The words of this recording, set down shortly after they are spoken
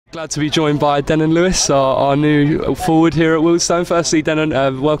Glad to be joined by Dennon Lewis, our new forward here at Wealdstone. Firstly,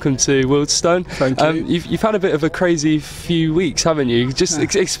 Dennon, welcome to Wealdstone. Thank you. You've had a bit of a crazy few weeks, haven't you? Just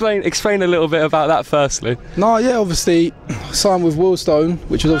explain a little bit about that firstly. No, yeah, obviously signed with Wealdstone,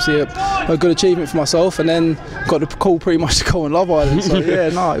 which was obviously a good achievement for myself, and then got the call pretty much to go on Love Island. So yeah,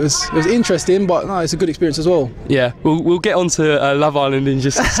 no, it was interesting, but no, it's a good experience as well. Yeah, we'll get on to Love Island in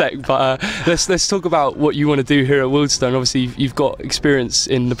just a sec, but let's talk about what you want to do here at Wealdstone. Obviously, you've got experience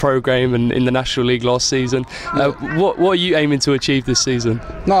in the programme and in the National League last season. What are you aiming to achieve this season?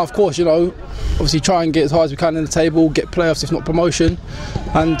 No, of course, you know, obviously try and get as high as we can in the table, get playoffs if not promotion,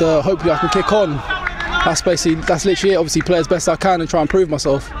 and hopefully I can kick on. That's literally it. Obviously play as best I can and try and prove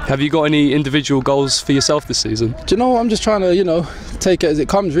myself. Have you got any individual goals for yourself this season? Do you know what? I'm just trying to, you know, take it as it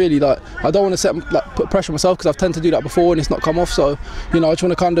comes really. Like, I don't want to put pressure on myself because I've tended to do that before and it's not come off, so you know, I just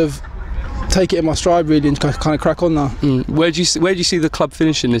want to kind of take it in my stride really and kind of crack on now. Where do you see the club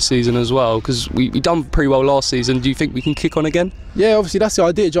finishing this season as well? Because we done pretty well last season. Do you think we can kick on again? Yeah, obviously that's the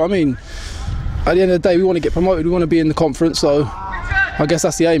idea. Do you know what I mean? At the end of the day, we want to get promoted. We want to be in the conference, so I guess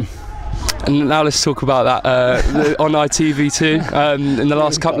that's the aim. And now let's talk about that on ITV2 in the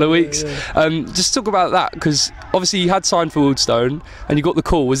last couple of weeks. Just talk about that, because obviously you had signed for Wealdstone and you got the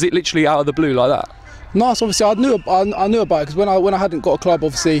call. Was it literally out of the blue like that? No, so obviously I knew about it because when I hadn't got a club,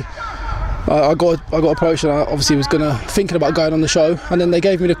 obviously I got approached and I obviously was thinking about going on the show, and then they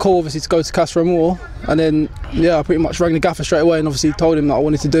gave me the call obviously to go to Casper Moor, and then yeah, I pretty much rang the gaffer straight away and obviously told him that I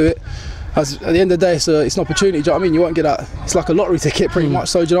wanted to do it. As at the end of the day, it's an opportunity. Do you know what I mean? You won't get that. It's like a lottery ticket, pretty much.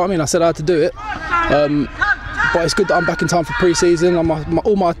 So do you know what I mean? I said I had to do it, but it's good that I'm back in time for pre-season.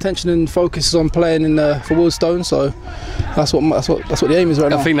 All my attention and focus is on playing for Wealdstone. So that's what the aim is right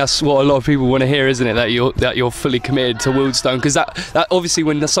now. I think that's what a lot of people want to hear, isn't it? That you're fully committed to Wealdstone, because that obviously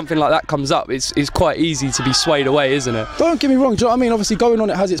when something like that comes up, it's quite easy to be swayed away, isn't it? Don't get me wrong. Do you know what I mean? Obviously, going on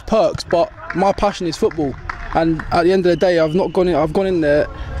it has its perks, but my passion is football. And at the end of the day, I've gone in there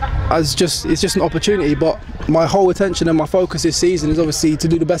as it's just an opportunity, but my whole attention and my focus this season is obviously to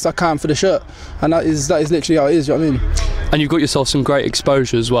do the best I can for the shirt, and that is literally how it is. Do you know what I mean? And you've got yourself some great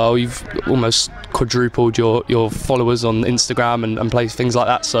exposure as well. You've almost quadrupled your followers on Instagram and things like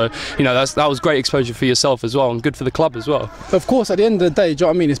that. So you know that was great exposure for yourself as well, and good for the club as well. Of course, at the end of the day, do you know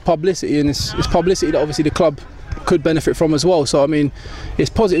what I mean? It's publicity, and it's publicity that obviously the club could benefit from as well. So I mean, it's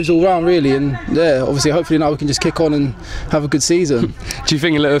positives all round really, and yeah, obviously hopefully now we can just kick on and have a good season. Do you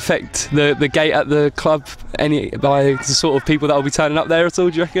think it'll affect the gate at the club by the sort of people that will be turning up there at all,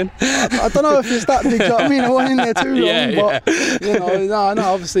 do you reckon? I don't know if it's that big, do you know what I mean? I wasn't in there too long, but you know, no,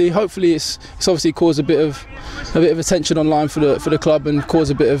 obviously hopefully it's obviously caused a bit of attention online for the club, and cause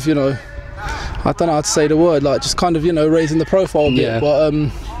a bit of, you know, I don't know how to say the word, like just kind of, you know, raising the profile a bit. But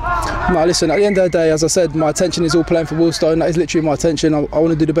no, listen, at the end of the day, as I said, my attention is all playing for Wealdstone. That is literally my attention. I want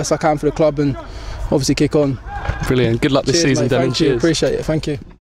to do the best I can for the club and obviously kick on. Brilliant. Good luck this season, Dennon. Thank you. Appreciate it. Thank you.